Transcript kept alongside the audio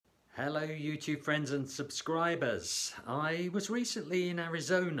Hello YouTube friends and subscribers. I was recently in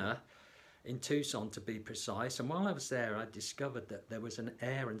Arizona, in Tucson to be precise, and while I was there I discovered that there was an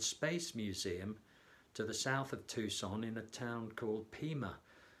air and space museum to the south of Tucson in a town called Pima,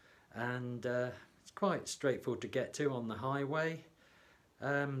 and it's quite straightforward to get to on the highway.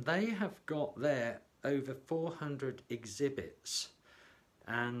 They have got there over 400 exhibits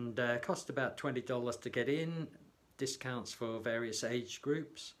and cost about $20 to get in, discounts for various age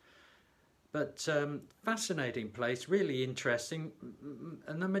groups. But fascinating place, really interesting,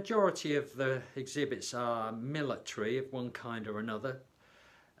 and the majority of the exhibits are military of one kind or another.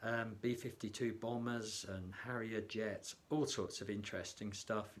 B-52 bombers and Harrier jets, all sorts of interesting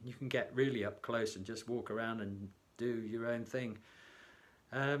stuff. You can get really up close and just walk around and do your own thing.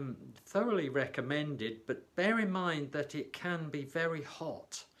 Thoroughly recommended, but bear in mind that it can be very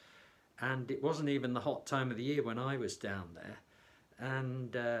hot, and it wasn't even the hot time of the year when I was down there.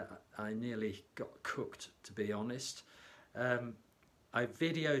 And I nearly got cooked, to be honest. I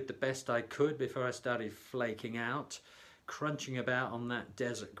videoed the best I could before I started flaking out, crunching about on that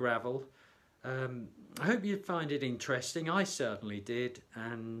desert gravel. I hope you find it interesting. I certainly did,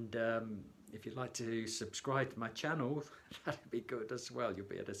 and if you'd like to subscribe to my channel, that'd be good as well. You'll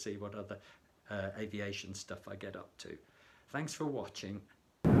be able to see what other aviation stuff I get up to. Thanks for watching.